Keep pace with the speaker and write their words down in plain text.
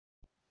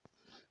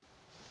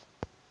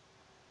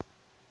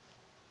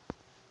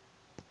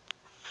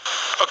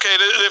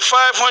Okay, the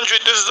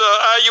 500. This is the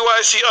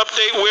IUIC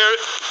update.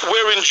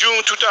 We're in June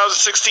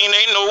 2016.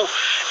 Ain't no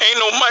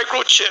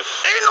microchip.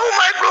 Ain't no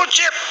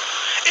microchip.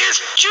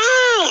 It's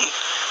June.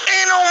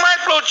 Ain't no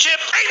microchip.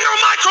 Ain't no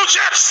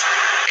microchips.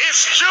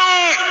 It's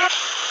June.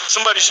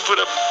 Somebody should put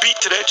a beat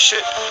to that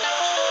shit.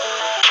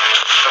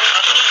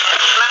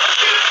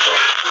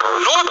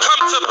 Nor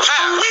come to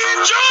pass. We in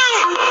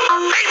June.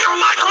 Ain't no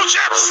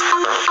microchips.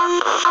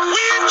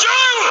 We in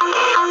June.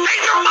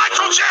 Ain't no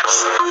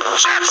microchips.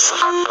 Chips.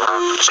 We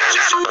in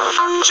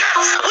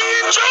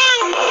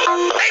June.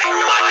 Ain't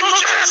no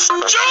microchips.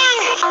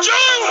 June.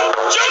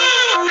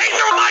 Ain't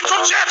no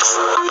microchips.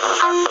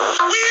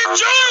 We in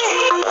June.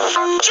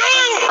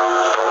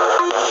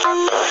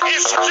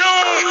 It's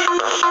June.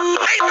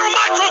 Ain't no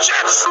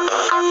microchips.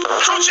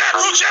 Chips.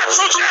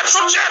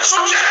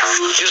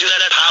 Isn't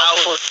that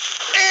powerful?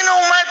 Ain't no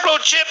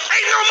microchip.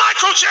 Ain't no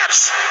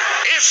microchips.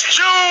 It's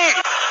June.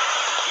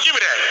 Give me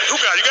that. Who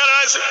got it? You got it,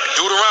 Isaac?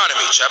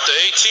 Deuteronomy chapter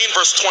 18,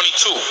 verse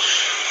 22.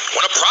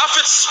 When a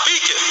prophet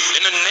speaketh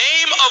in the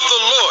name of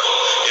the Lord,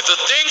 if the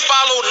thing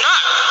follow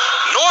not,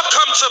 nor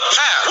come to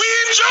pass. We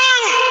in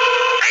June.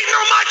 Ain't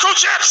no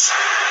microchips.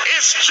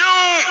 It's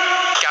June.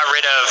 Got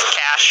rid of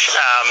cash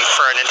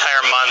for an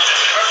entire month.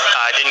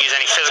 Didn't use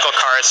any physical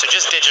cards, so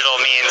just digital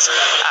means.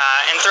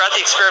 And throughout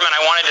the experiment,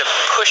 I wanted to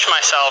push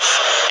myself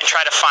and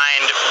try to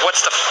find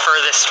what's the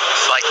furthest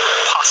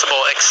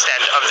possible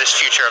extent of this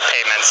future of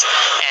payments.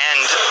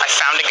 And I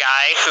found a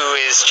guy who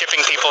is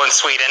chipping people in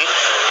Sweden,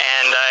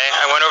 and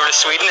I went over to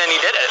Sweden and he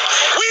did it.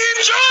 We in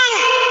June.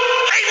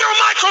 Ain't no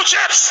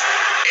microchips.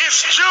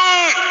 It's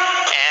June.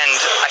 And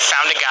I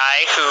found a guy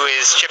who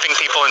is chipping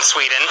people in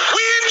Sweden.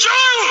 We in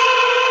June.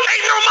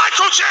 Ain't no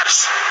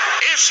microchips.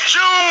 It's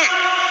June.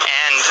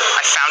 And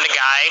I found a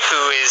guy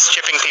who is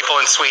chipping people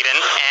in Sweden.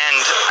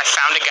 And I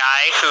found a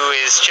guy who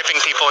is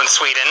chipping people in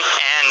Sweden.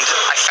 And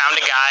I found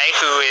a guy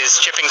who is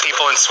chipping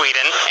people in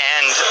Sweden.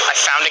 And I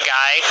found a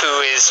guy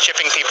who is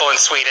chipping people in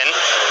Sweden.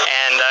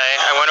 And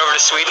I went over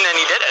to Sweden and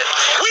he did it.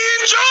 We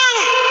in June.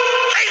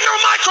 Ain't no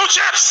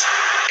microchips.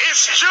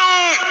 It's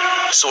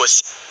June. So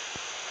it's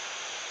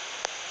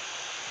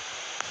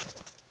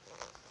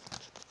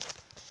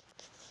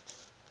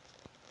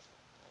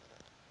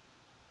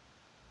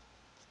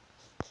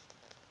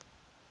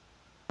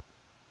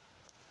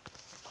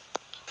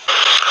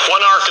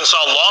Arkansas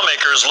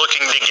lawmakers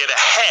looking to get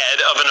ahead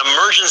of an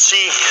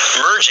emergency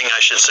merging,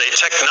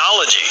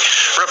 technology.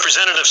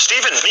 Representative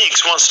Stephen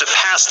Meeks wants to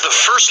pass the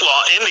first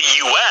law in the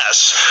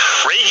U.S.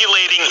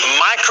 regulating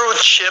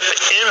microchip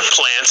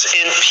implants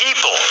in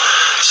people.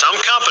 Some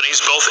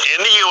companies, both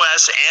in the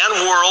U.S.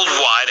 and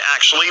worldwide,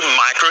 actually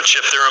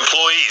microchip their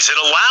employees. It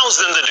allows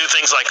them to do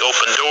things like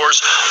open doors,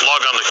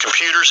 log on to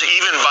computers,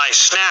 even buy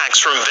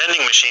snacks from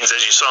vending machines,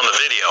 as you saw in the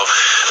video.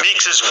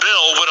 Meeks'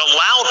 bill would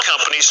allow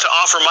companies to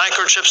offer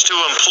microchips to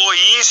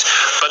employees,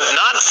 but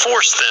not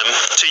force them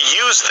to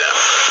use them.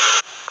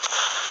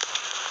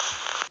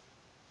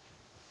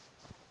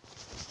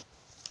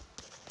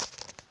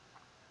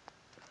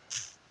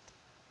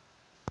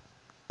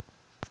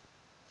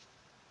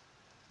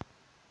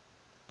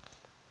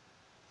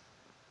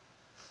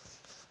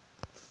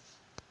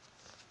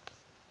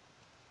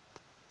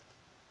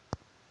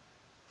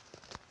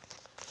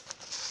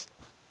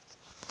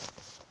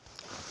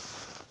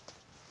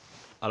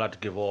 I'd like to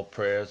give all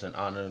prayers and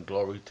honor and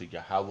glory to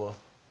Yahweh,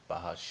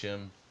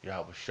 Bahashim,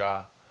 Yahweh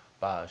Shah,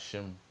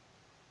 Bahashim,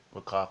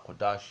 Rakah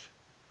Kodash,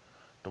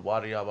 the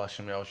Wadi Yahweh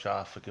Yahweh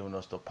Shah, for giving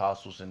us the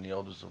apostles and the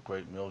elders of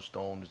Great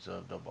Millstone,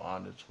 deserve double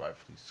honors,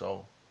 rightfully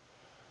so.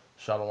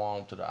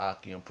 Shalom to the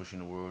Aki and pushing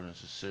the word in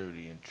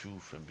sincerity and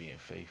truth and being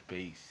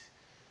faith-based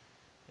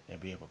and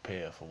being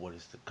prepared for what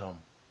is to come.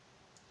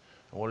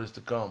 And what is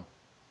to come?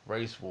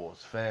 Race wars,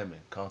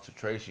 famine,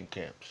 concentration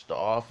camps, the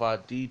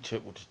RFID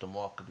chip, which is the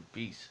mark of the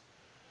beast.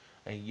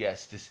 And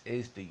yes, this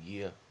is the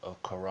year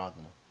of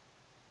charagma.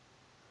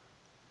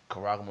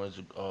 Charagma is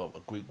a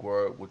Greek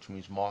word which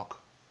means mark.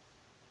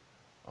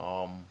 It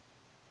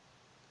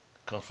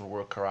comes from the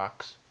word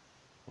charax,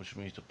 which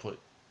means to put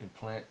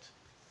implant.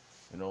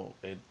 You know,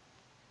 they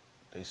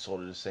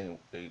sort of the same.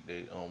 They're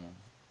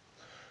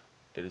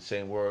the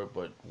same word,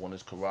 but one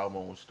is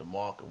charagma, which is the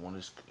mark, and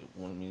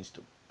one means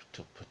to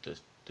put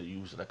this, to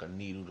use like a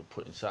needle to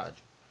put inside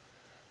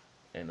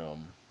you. And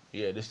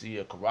yeah, this is the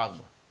year of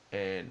charagma,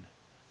 and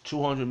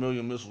 200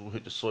 million missiles will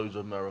hit the soils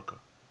of America.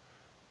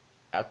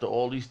 After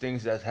all these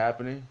things that's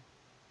happening,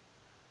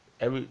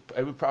 every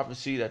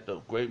prophecy that the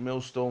great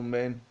millstone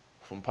men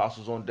from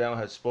apostles on down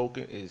had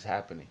spoken is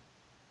happening.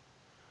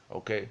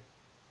 Okay?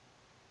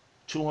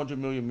 200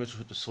 million missiles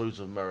hit the soils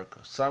of America.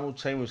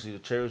 Simultaneously, the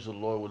chariots of the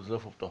Lord will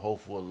lift up the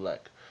hopeful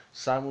elect.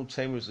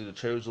 Simultaneously, the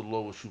chariots of the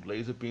Lord will shoot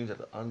laser beams at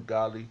the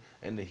ungodly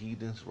and the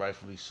heathens,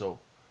 rightfully so.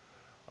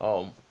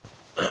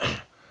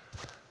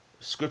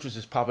 Scriptures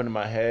is popping in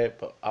my head,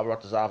 but I'll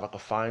write this out if I can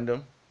find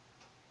them.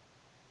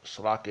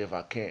 Salaki if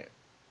I can't.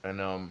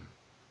 And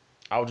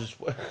I was just,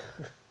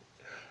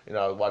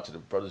 I was watching the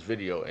brother's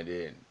video, and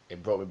then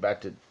it brought me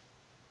back to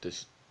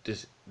this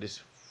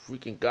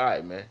freaking guy,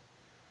 man.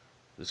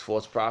 this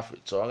false prophet.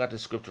 So I got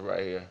this scripture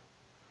right here.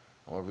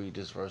 I'm going to read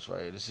this verse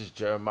right here. This is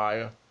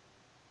Jeremiah.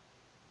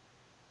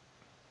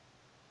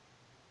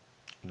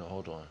 No,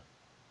 hold on.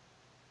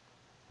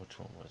 Which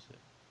one was it?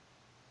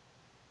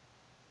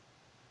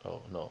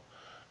 Oh, no.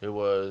 It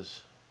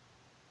was...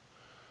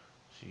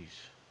 Jeez.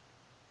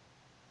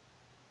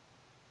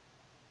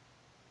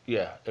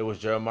 Yeah, it was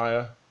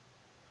Jeremiah.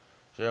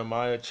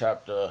 Jeremiah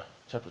chapter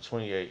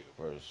 28,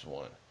 verse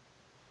 1.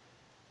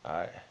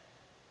 Alright.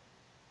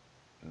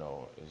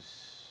 No,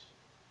 it's...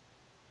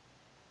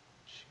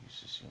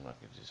 Jeez, it seemed like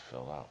it just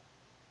fell out.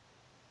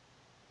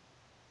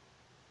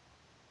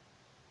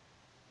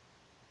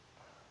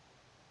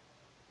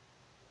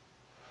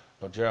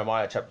 No,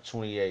 Jeremiah chapter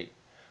 28,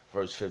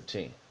 verse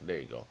 15. There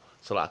you go.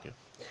 Salakia.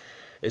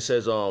 It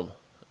says,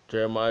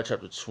 Jeremiah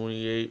chapter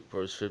 28,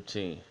 verse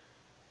 15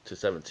 to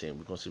 17.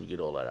 We're gonna see if we get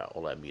all that out,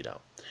 all that meat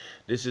out.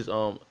 This is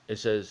it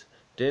says,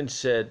 then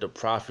said the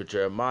prophet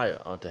Jeremiah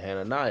unto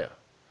Hananiah,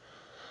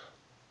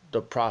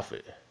 the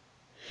prophet,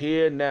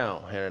 hear now,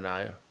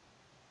 Hananiah,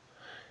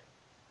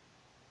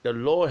 the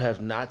Lord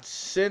hath not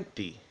sent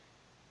thee,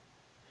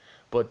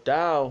 but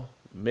thou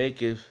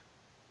makest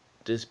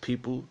this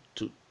people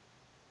to.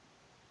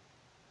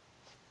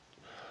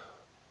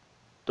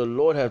 The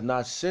Lord hath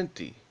not sent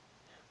thee,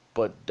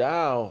 but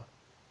thou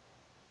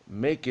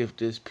maketh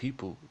this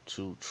people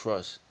to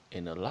trust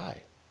in a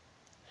lie.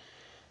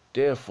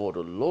 Therefore the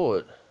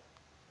Lord,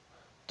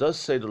 thus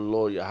say the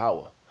Lord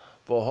Yahweh,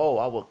 behold,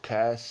 I will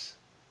cast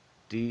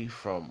thee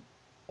from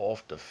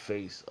off the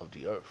face of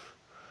the earth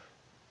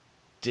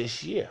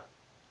this year.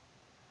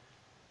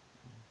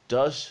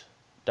 Thus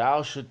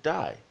thou should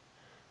die,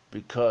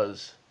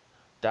 because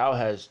thou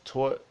hast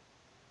taught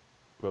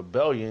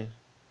rebellion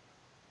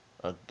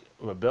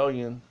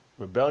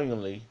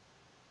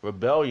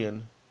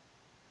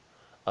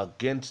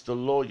against the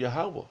Lord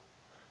Yahweh.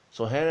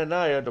 So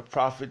Hananiah the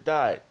prophet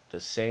died the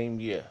same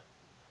year,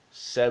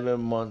 7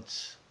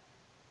 months,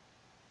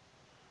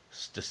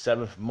 the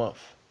 7th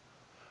month.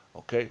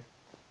 Okay?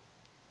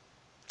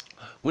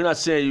 We're not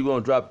saying you're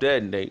going to drop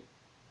dead, Nate,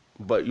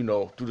 but you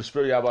know, through the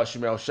spirit of Yahweh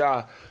Shemel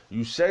Shah,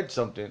 you said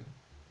something.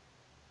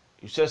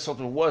 You said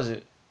something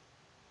wasn't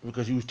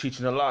because you was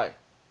teaching a lie.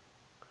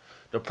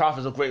 The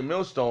prophets of Great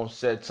Millstone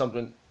said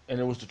something, and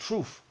it was the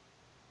truth.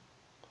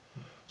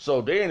 So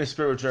they're in the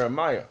spirit of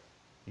Jeremiah.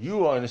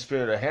 You are in the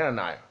spirit of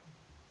Hananiah.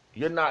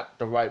 You're not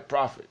the right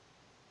prophet.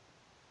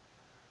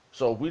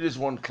 So we just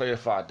want to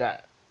clarify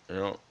that, you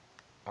know.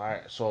 All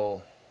right.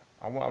 So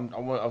I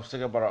was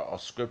thinking about a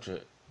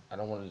scripture. I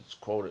don't want to just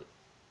quote it,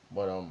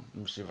 but let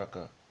me see if I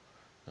can.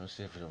 Let me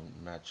see if it'll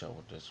match up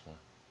with this one.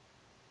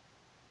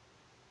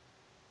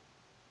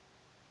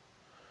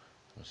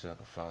 Let me see if I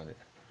can find it.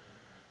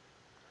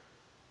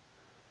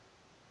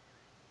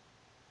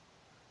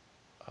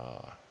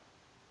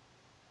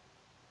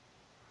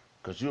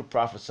 Because you're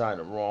prophesying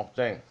the wrong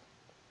thing.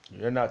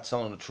 You're not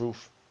telling the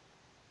truth.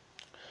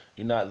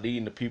 You're not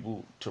leading the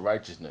people to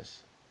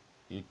righteousness.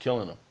 You're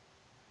killing them.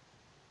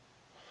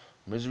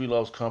 Misery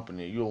loves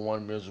company. You're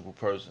one miserable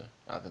person.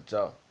 I can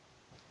tell.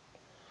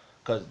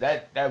 Because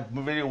that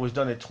video was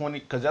done at 20,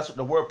 because that's what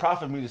the word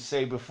prophet means to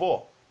say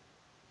before.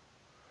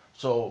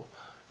 So,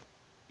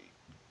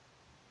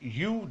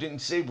 you didn't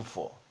say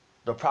before.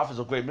 The prophets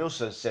of Great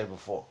Millstone said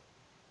before.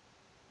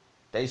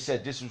 They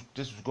said this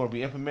was going to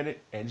be implemented,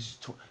 and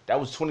that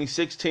was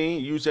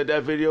 2016. You said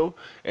that video,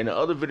 and the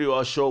other video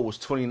I showed was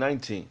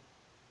 2019.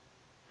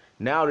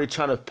 Now they're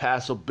trying to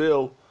pass a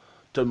bill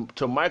to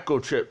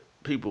microchip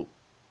people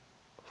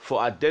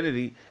for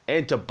identity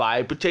and to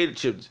buy potato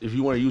chips. If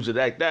you want to use it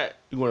like that,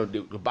 you want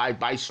to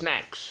buy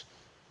snacks.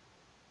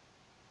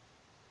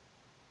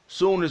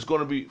 Soon it's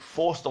going to be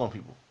forced on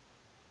people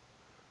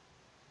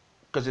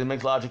because it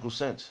makes logical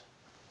sense.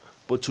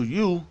 But to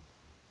you,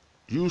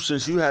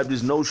 since you have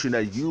this notion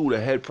that you the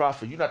head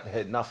prophet, you're not the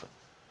head nothing.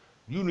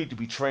 You need to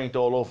be trained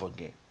all over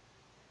again.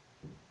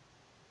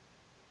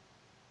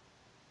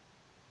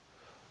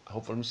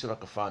 Hopefully, let me see if I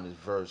can find this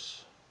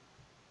verse.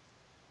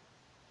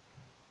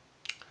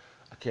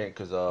 I can't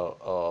because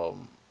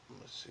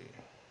let's see.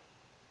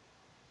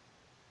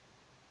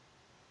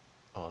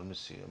 Oh, let me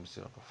see if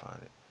I can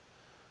find it.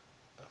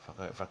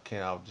 If I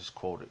can't, I'll just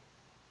quote it.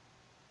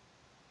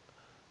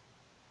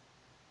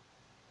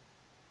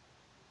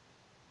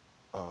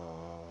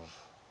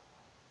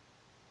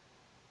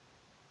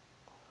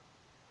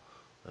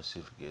 Let's see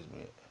if it gives me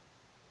it.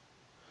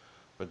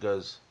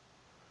 Because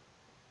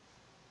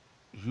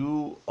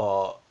you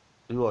are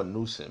a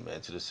nuisance,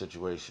 man, to the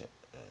situation.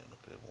 And look,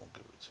 it won't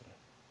give it to me.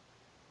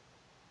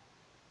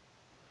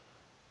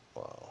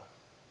 Wow.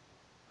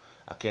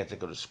 I can't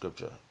think of the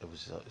scripture.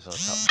 It's on top.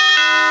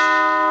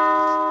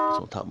 It's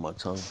on top of my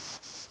tongue.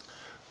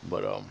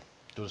 But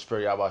through the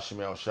spirit of Yahweh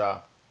Shemel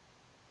Shah,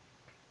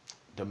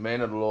 the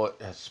man of the Lord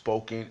has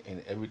spoken,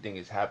 and everything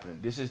is happening.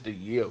 This is the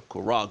year of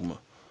charagma,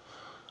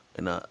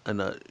 and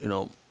you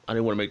know, I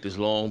didn't want to make this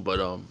long, but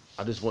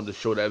I just wanted to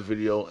show that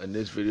video and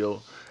this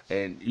video,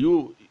 and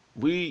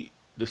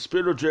the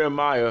spirit of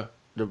Jeremiah,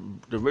 the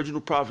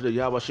original prophet that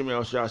Yahweh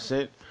Shemel Shah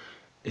sent,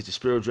 is the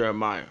spirit of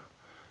Jeremiah.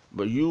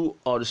 But you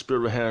are the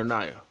spirit of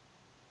Hananiah.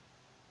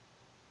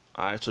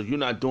 Alright, so you're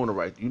not doing the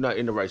right. You're not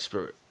in the right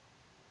spirit.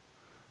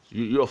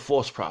 You're a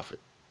false prophet,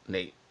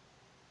 Nate.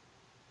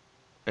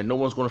 And no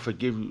one's going to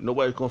forgive you.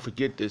 Nobody's going to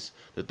forget this.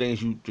 The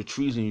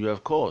treason you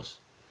have caused.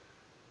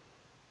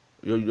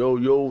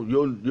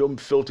 You'll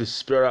filter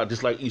spirit out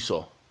just like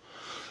Esau.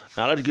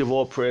 Now, I'd like to give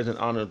all praise and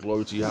honor and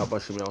glory to Yahweh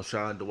Shem El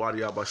Shai, the Wadi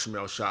Yahweh Shem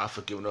El Shai,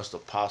 for giving us the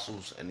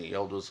apostles and the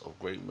elders of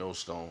Great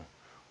Millstone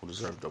who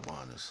deserve the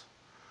honors.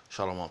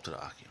 Shalom to the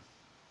Akim.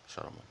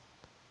 Shalom.